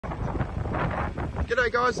G'day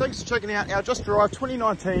guys, thanks for checking out our just arrived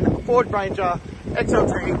 2019 Ford Ranger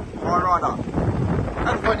XLT Line Rider.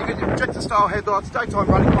 At the front you get your projector style headlights, daytime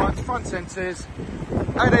running lights, front sensors,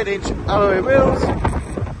 18-inch alloy wheels.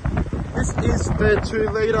 This is the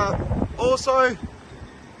 2-litre. Also,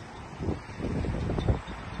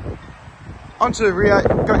 onto the rear,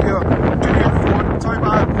 you've got your Ford tow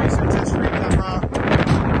bar, sensors, rear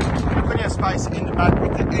camera, plenty of space in the back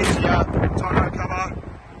with the easier tonneau cover.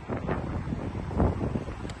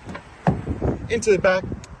 Into the back,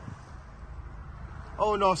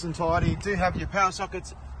 all nice and tidy. Do have your power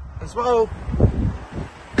sockets as well.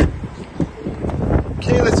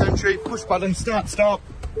 Keyless entry, push button, start, stop.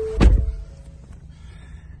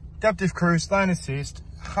 Adaptive cruise, lane assist,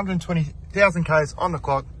 120,000 Ks on the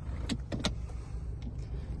clock.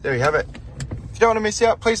 There you have it. If you don't want to miss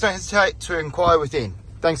out, please don't hesitate to inquire within.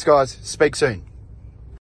 Thanks guys, speak soon.